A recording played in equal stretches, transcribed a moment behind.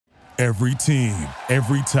Every team,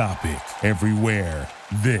 every topic, everywhere.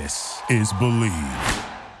 This is Believe.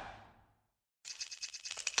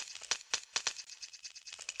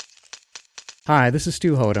 Hi, this is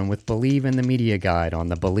Stu Hodem with Believe in the Media Guide on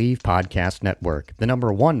the Believe Podcast Network, the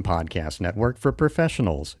 #1 podcast network for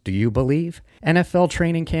professionals. Do you believe? NFL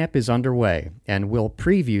training camp is underway, and we'll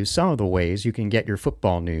preview some of the ways you can get your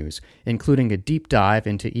football news, including a deep dive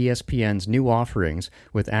into ESPN's new offerings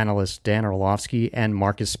with analysts Dan Orlovsky and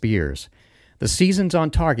Marcus Spears. The season's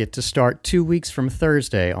on target to start 2 weeks from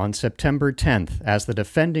Thursday on September 10th as the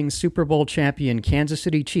defending Super Bowl champion Kansas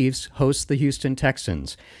City Chiefs host the Houston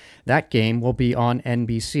Texans. That game will be on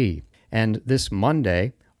NBC. And this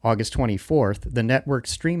Monday, August 24th, the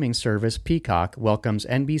network's streaming service Peacock welcomes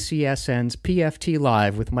NBCSN's PFT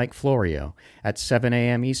Live with Mike Florio at 7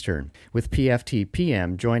 a.m. Eastern, with PFT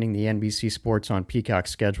PM joining the NBC Sports on Peacock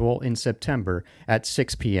schedule in September at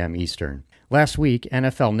 6 p.m. Eastern. Last week,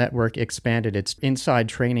 NFL Network expanded its Inside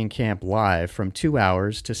Training Camp Live from 2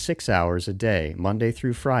 hours to 6 hours a day, Monday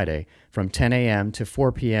through Friday, from 10 a.m. to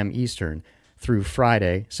 4 p.m. Eastern, through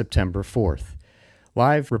Friday, September 4th.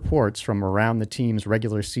 Live reports from around the team's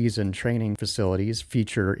regular season training facilities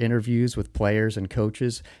feature interviews with players and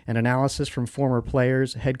coaches and analysis from former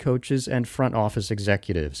players, head coaches, and front office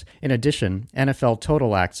executives. In addition, NFL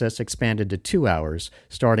Total Access expanded to 2 hours,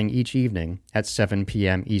 starting each evening at 7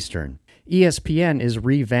 p.m. Eastern. ESPN is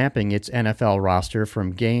revamping its NFL roster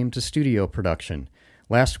from game to studio production.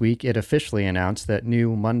 Last week, it officially announced that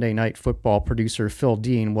new Monday Night Football producer Phil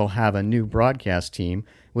Dean will have a new broadcast team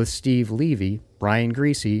with Steve Levy, Brian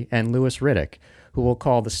Griese, and Louis Riddick, who will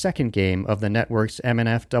call the second game of the network's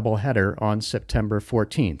M&F doubleheader on September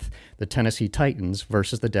 14th, the Tennessee Titans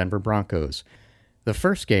versus the Denver Broncos. The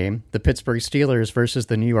first game, the Pittsburgh Steelers versus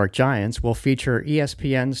the New York Giants, will feature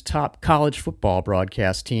ESPN's top college football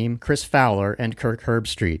broadcast team, Chris Fowler and Kirk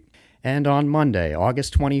Herbstreit. And on Monday,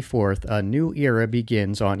 August 24th, a new era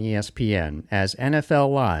begins on ESPN as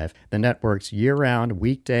NFL Live, the network's year-round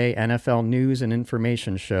weekday NFL news and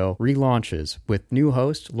information show, relaunches with new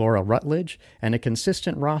host Laura Rutledge and a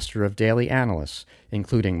consistent roster of daily analysts,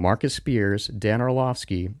 including Marcus Spears, Dan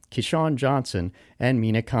Orlovsky, Keyshawn Johnson, and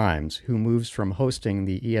Mina Kimes, who moves from hosting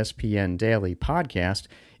the ESPN Daily podcast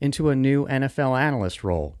into a new NFL analyst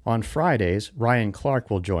role. On Fridays, Ryan Clark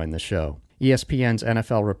will join the show. ESPN's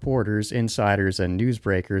NFL reporters, insiders, and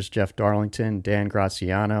newsbreakers Jeff Darlington, Dan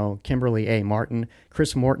Graziano, Kimberly A. Martin,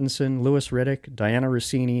 Chris Mortensen, Louis Riddick, Diana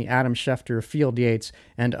Rossini, Adam Schefter, Field Yates,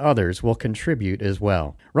 and others will contribute as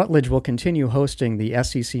well. Rutledge will continue hosting the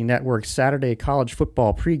SEC Network's Saturday college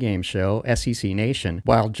football pregame show, SEC Nation,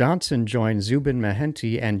 while Johnson joins Zubin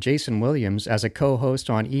Mehenti and Jason Williams as a co-host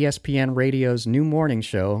on ESPN Radio's new morning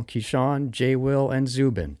show, Keyshawn, J. Will, and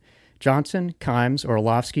Zubin. Johnson, Kimes,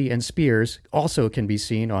 Orlovsky, and Spears also can be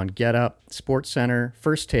seen on Get Up, SportsCenter,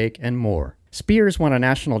 First Take, and more. Spears won a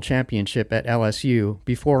national championship at LSU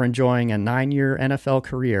before enjoying a 9-year NFL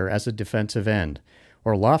career as a defensive end.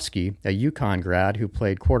 Orlovsky, a UConn grad who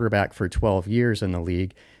played quarterback for 12 years in the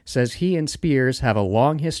league, says he and Spears have a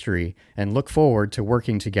long history and look forward to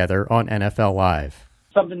working together on NFL Live.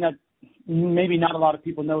 Something that maybe not a lot of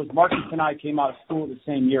people know is Marcus and I came out of school the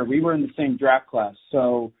same year. We were in the same draft class,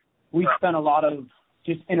 so we spent a lot of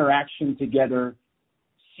just interaction together,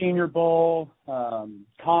 Senior Bowl,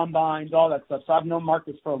 combines, all that stuff. So I've known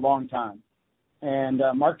Marcus for a long time. And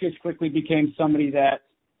Marcus quickly became somebody that,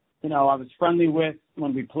 I was friendly with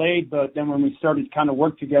when we played, but then when we started to kind of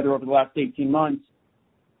work together over the last 18 months,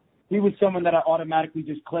 he was someone that I automatically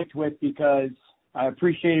just clicked with because I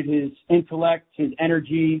appreciated his intellect, his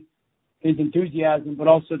energy, his enthusiasm, but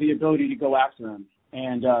also the ability to go after him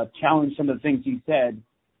and challenge some of the things he said.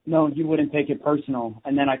 No, he wouldn't take it personal.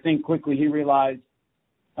 And then I think quickly he realized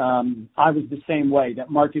I was the same way, that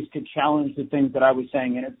Marcus could challenge the things that I was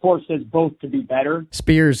saying, and it forced us both to be better.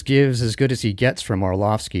 Spears gives as good as he gets from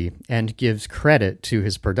Orlovsky and gives credit to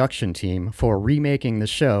his production team for remaking the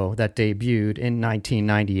show that debuted in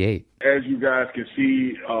 1998. As you guys can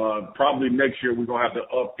see, probably next year we're going to have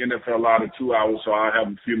to up NFL out of 2 hours, so I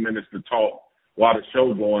have a few minutes to talk while the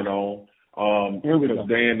show's going on. Because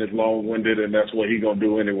Dan is long-winded, and that's what he's gonna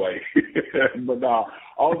do anyway. But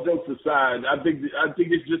all jokes aside, I think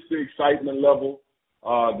it's just the excitement level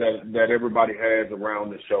that everybody has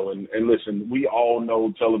around the show. And listen, we all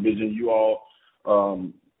know television. You all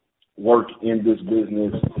work in this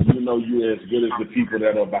business. You know you're as good as the people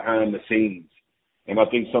that are behind the scenes. And I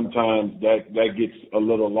think sometimes that gets a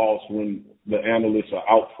little lost when the analysts are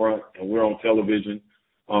out front and we're on television.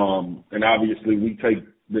 And obviously we take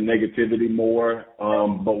the negativity more,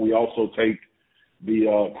 but we also take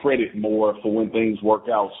the credit more for when things work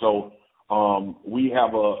out. So we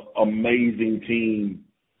have a amazing team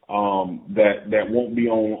that won't be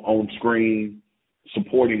on screen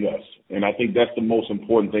supporting us. And I think that's the most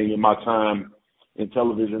important thing. In my time in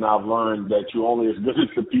television, I've learned that you're only as good as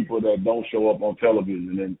the people that don't show up on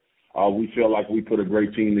television. And we feel like we put a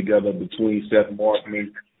great team together between Seth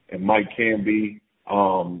Markman and Mike Canby.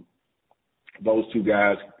 Those two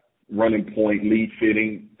guys running point, lead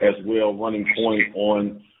fitting as well, running point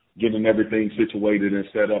on getting everything situated and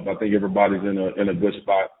set up. I think everybody's in a good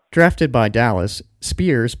spot. Drafted by Dallas,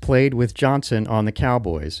 Spears played with Johnson on the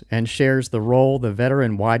Cowboys and shares the role the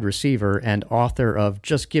veteran wide receiver and author of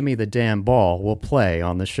Just Gimme the Damn Ball will play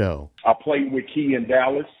on the show. I played with Key in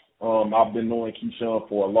Dallas. I've been knowing Keyshawn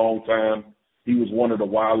for a long time. He was one of the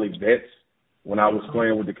Wiley vets when I was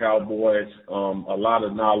playing with the Cowboys. A lot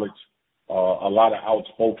of knowledge, a lot of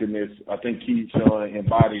outspokenness. I think Keyshawn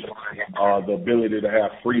embodies the ability to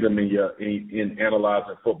have freedom in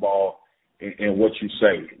analyzing football and what you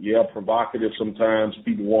say. Yeah, provocative sometimes.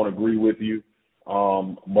 People won't agree with you.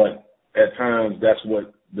 But at times, that's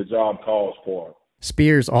what the job calls for.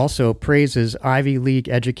 Spears also praises Ivy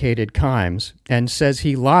League-educated Kimes and says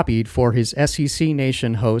he lobbied for his SEC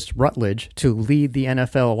Nation host Rutledge to lead the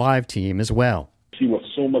NFL Live team as well. She was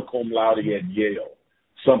summa cum laude at Yale.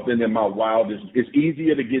 Something in my wildest. It's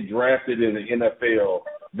easier to get drafted in the NFL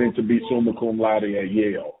than to be summa cum laude at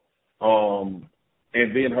Yale.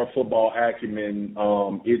 And then her football acumen,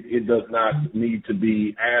 it does not need to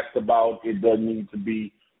be asked about. It doesn't need to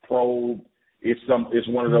be probed. It's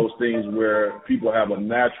one of those things where people have a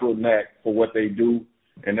natural knack for what they do,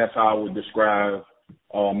 and that's how I would describe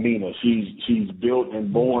Mina. She's built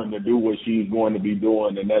and born to do what she's going to be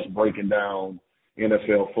doing, and that's breaking down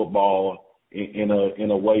NFL football in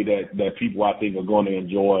a way that people I think are going to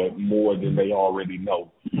enjoy more than they already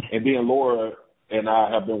know. And then Laura and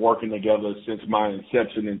I have been working together since my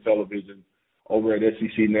inception in television over at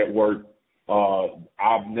SEC Network.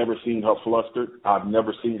 I've never seen her flustered. I've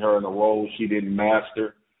never seen her in a role she didn't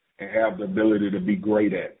master and have the ability to be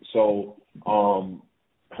great at. So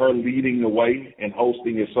her leading the way and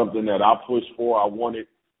hosting is something that I push for. I want it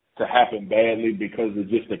to happen badly because of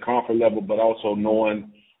just the comfort level, but also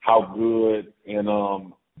knowing how good and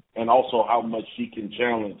also how much she can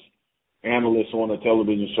challenge analysts on a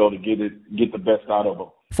television show to get the best out of them.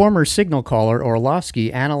 Former Signal caller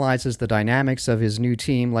Orlovsky analyzes the dynamics of his new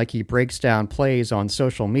team like he breaks down plays on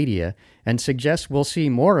social media and suggests we'll see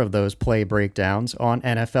more of those play breakdowns on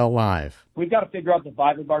NFL Live. We've got to figure out the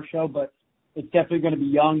vibe of our show, but it's definitely going to be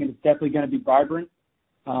young and it's definitely going to be vibrant.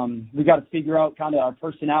 We've got to figure out kind of our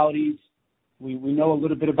personalities. We know a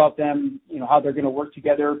little bit about them, how they're going to work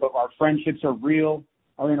together, but our friendships are real.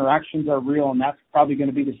 Our interactions are real, and that's probably going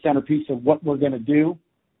to be the centerpiece of what we're going to do.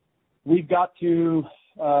 We've got to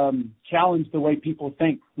challenge the way people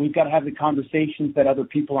think. We've got to have the conversations that other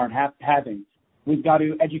people aren't having. We've got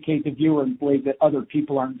to educate the viewer in ways that other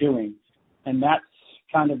people aren't doing. And that's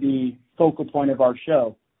kind of the focal point of our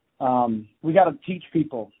show. We got to teach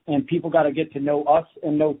people, and people got to get to know us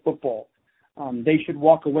and know football. They should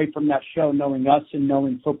walk away from that show knowing us and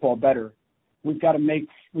knowing football better. We've got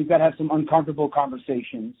to have some uncomfortable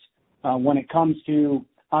conversations when it comes to,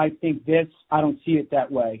 I think this, I don't see it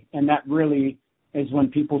that way. And that really is when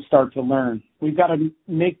people start to learn. We've got to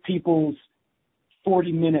make people's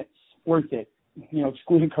 40 minutes worth it.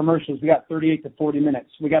 Excluding commercials, we got 38 to 40 minutes.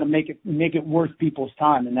 We got to make it worth people's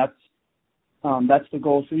time, and that's the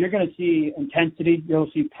goal. So you're going to see intensity,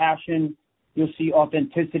 you'll see passion, you'll see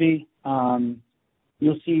authenticity.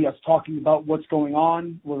 You'll see us talking about what's going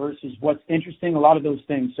on versus what's interesting, a lot of those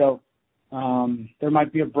things. So there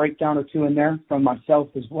might be a breakdown or two in there from myself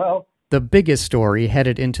as well. The biggest story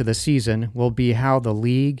headed into the season will be how the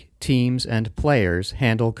league, teams, and players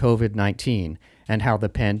handle COVID-19 and how the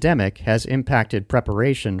pandemic has impacted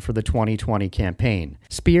preparation for the 2020 campaign.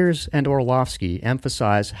 Spears and Orlovsky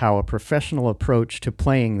emphasize how a professional approach to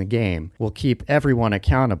playing the game will keep everyone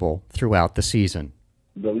accountable throughout the season.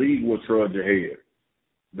 The league will trudge ahead.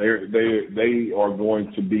 They are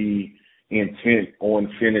going to be intent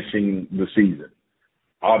on finishing the season.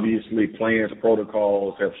 Obviously, plans,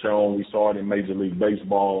 protocols have shown. We saw it in Major League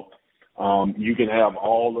Baseball. You can have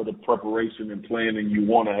all of the preparation and planning you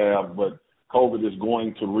want to have, but COVID is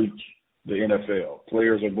going to reach the NFL.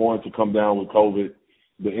 Players are going to come down with COVID.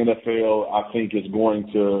 The NFL, I think, is going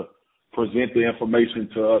to present the information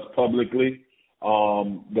to us publicly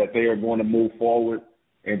that they are going to move forward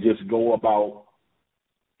and just go about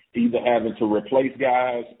either having to replace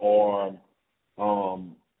guys or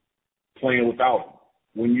playing without them.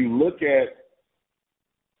 When you look at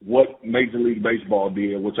what Major League Baseball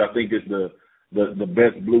did, which I think is the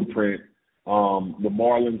best blueprint, The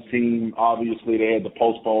Marlins team, obviously, they had to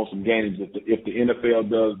postpone some games. If the NFL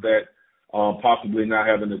does that, possibly not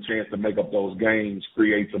having a chance to make up those games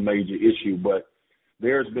creates a major issue. But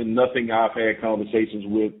there's been nothing I've had conversations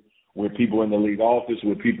with people in the league office,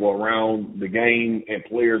 with people around the game and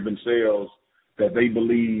players themselves that they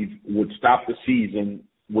believe would stop the season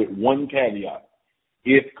with one caveat: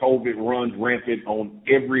 if COVID runs rampant on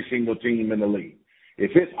every single team in the league.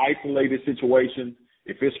 If it's isolated situation,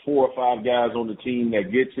 if it's 4 or 5 guys on the team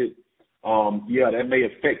that gets it, that may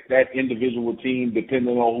affect that individual team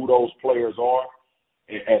depending on who those players are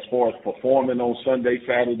as far as performing on Sunday,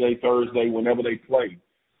 Saturday, Thursday, whenever they play.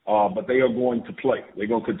 But they are going to play. They're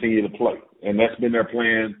going to continue to play. And that's been their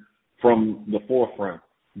plan from the forefront.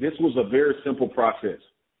 This was a very simple process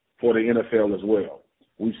for the NFL as well.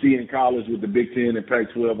 We see in college with the Big Ten and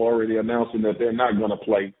Pac-12 already announcing that they're not going to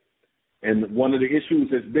play. And one of the issues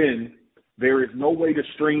has been there is no way to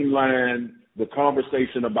streamline the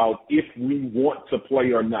conversation about if we want to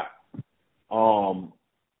play or not.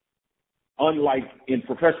 Unlike in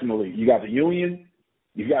professional league, you got the union,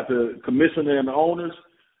 you got the commissioner and the owners.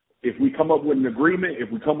 If we come up with an agreement,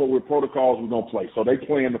 if we come up with protocols, we're going to play. So they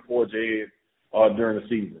plan to forge ahead during the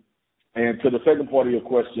season. And to the second part of your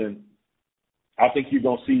question, I think you're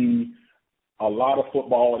going to see a lot of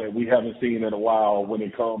football that we haven't seen in a while when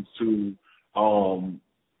it comes to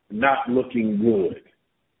not looking good.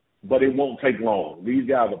 But it won't take long. These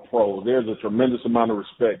guys are pros. There's a tremendous amount of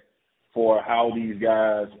respect for how these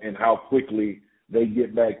guys and how quickly they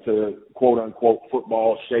get back to quote-unquote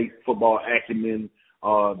football shape, football acumen,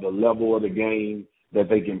 the level of the game that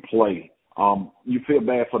they can play. You feel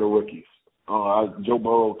bad for the rookies. Joe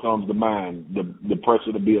Burrow comes to mind. The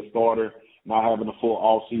pressure to be a starter, not having a full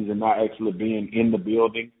off season, not actually being in the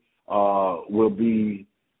building will be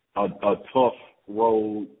a tough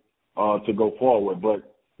road to go forward.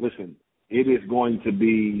 But listen, it is going to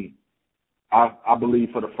be, I believe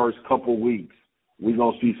for the first couple weeks, we're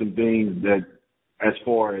going to see some things that as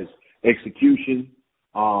far as execution,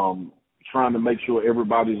 trying to make sure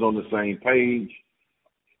everybody's on the same page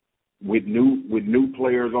with new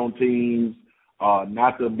players on teams,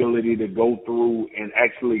 not the ability to go through and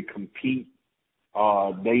actually compete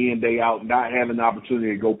day in, day out, not having the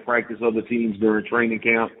opportunity to go practice other teams during training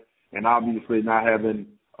camp, and obviously not having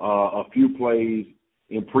a few plays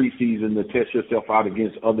in preseason to test yourself out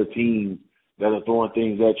against other teams that are throwing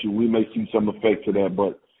things at you. We may see some effects of that,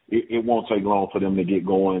 but it won't take long for them to get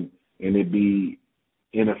going and it be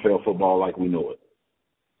NFL football like we know it.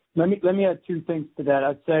 Let me add 2 things to that.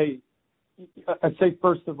 I'd say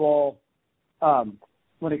first of all,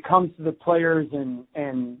 when it comes to the players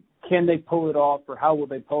and can they pull it off, or how will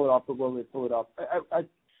they pull it off, or will they pull it off?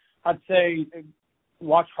 I'd say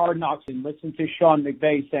watch Hard Knocks and listen to Sean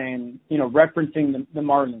McVay saying, referencing the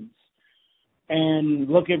Marlins, and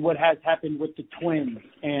look at what has happened with the Twins.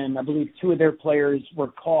 And I believe 2 of their players were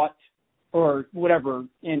caught or whatever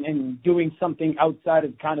in doing something outside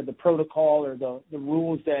of kind of the protocol or the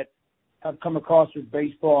rules that have come across with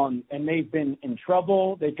baseball, and they've been in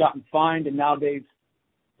trouble. They've gotten fined, and now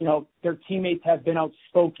their teammates have been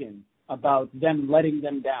outspoken about them letting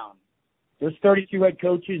them down. There's 32 head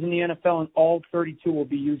coaches in the NFL, and all 32 will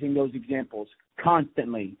be using those examples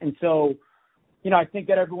constantly. And so, I think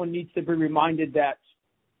that everyone needs to be reminded that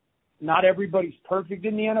not everybody's perfect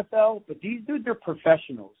in the NFL, but these dudes are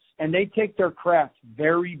professionals, and they take their craft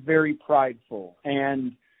very, very prideful.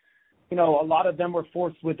 And, a lot of them were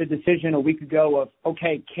forced with a decision a week ago of,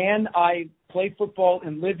 okay, can I play football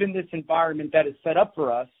and live in this environment that is set up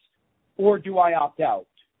for us, or do I opt out?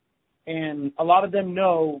 And a lot of them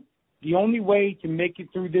know the only way to make it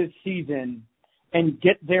through this season and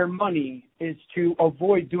get their money is to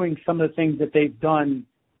avoid doing some of the things that they've done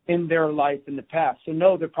in their life in the past. So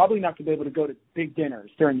no, they're probably not going to be able to go to big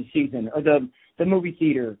dinners during the season, or the movie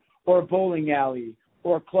theater, or a bowling alley,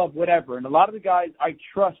 or a club, whatever. And a lot of the guys I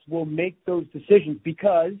trust will make those decisions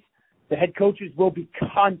because the head coaches will be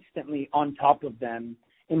constantly on top of them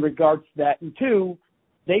in regards to that. And 2,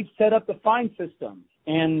 they've set up the fine system.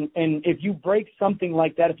 And if you break something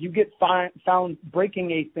like that, if you get found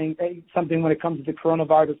breaking something when it comes to the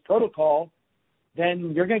coronavirus protocol,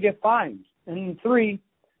 then you're going to get fined. And 3,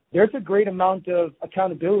 there's a great amount of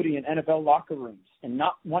accountability in NFL locker rooms and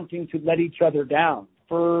not wanting to let each other down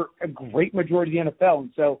for a great majority of the NFL. And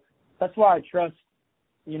so that's why I trust,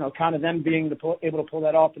 kind of them being able to pull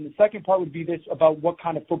that off. And the second part would be this about what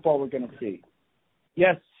kind of football we're going to see.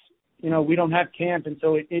 Yes, we don't have camp, and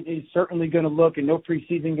so it is certainly going to look, and no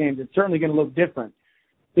preseason games, it's certainly going to look different.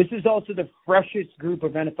 This is also the freshest group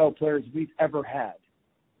of NFL players we've ever had.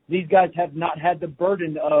 These guys have not had the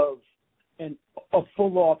burden of and a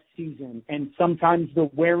full off season, and sometimes the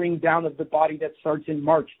wearing down of the body that starts in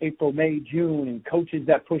March, April, May, June, and coaches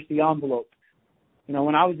that push the envelope. You know,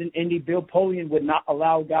 when I was in Indy, Bill Polian would not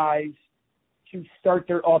allow guys to start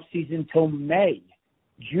their off season till May,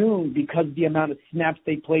 June, because of the amount of snaps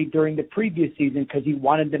they played during the previous season, because he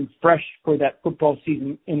wanted them fresh for that football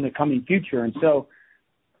season in the coming future. And so,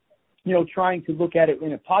 you know, trying to look at it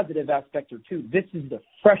in a positive aspect or two, this is the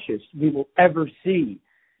freshest we will ever see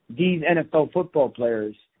these NFL football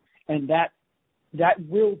players, and that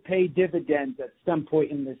will pay dividends at some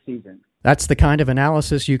point in this season. That's the kind of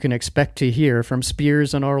analysis you can expect to hear from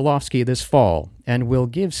Spears and Orlovsky this fall, and we'll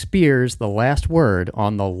give Spears the last word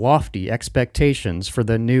on the lofty expectations for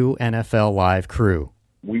the new NFL Live crew.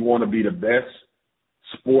 We want to be the best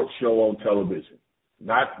sports show on television,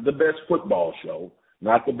 not the best football show,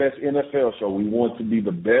 not the best NFL show. We want to be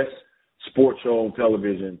the best sports show on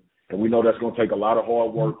television, and we know that's going to take a lot of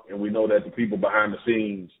hard work, and we know that the people behind the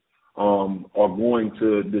scenes are going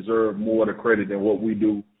to deserve more of the credit than what we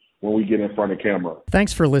do when we get in front of camera.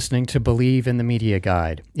 Thanks for listening to Believe in the Media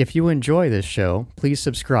Guide. If you enjoy this show, please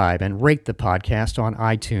subscribe and rate the podcast on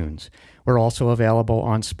iTunes. We're also available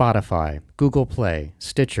on Spotify, Google Play,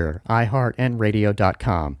 Stitcher, iHeart, and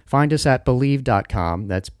Radio.com. Find us at Believe.com,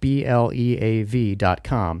 that's BLEAV.com,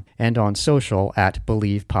 and on social at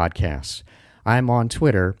Believe Podcasts. I'm on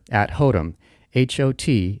Twitter at Hodem,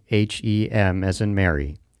 HOTHEM as in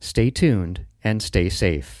Mary. Stay tuned and stay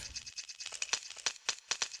safe.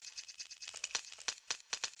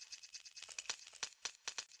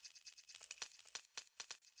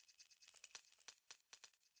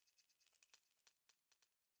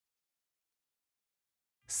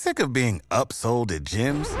 Sick of being upsold at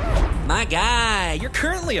gyms? My guy, you're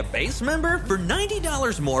currently a base member? For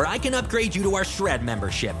 $90 more, I can upgrade you to our Shred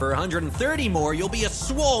membership. For $130 more, you'll be a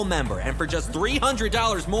Swole member. And for just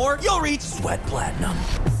 $300 more, you'll reach Sweat Platinum.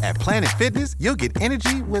 At Planet Fitness, you'll get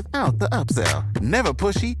energy without the upsell. Never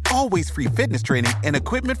pushy, always free fitness training and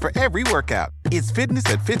equipment for every workout. It's fitness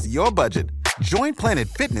that fits your budget. Join Planet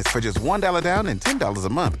Fitness for just $1 down and $10 a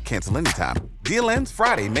month. Cancel anytime. Deal ends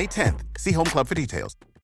Friday, May 10th. See Home Club for details.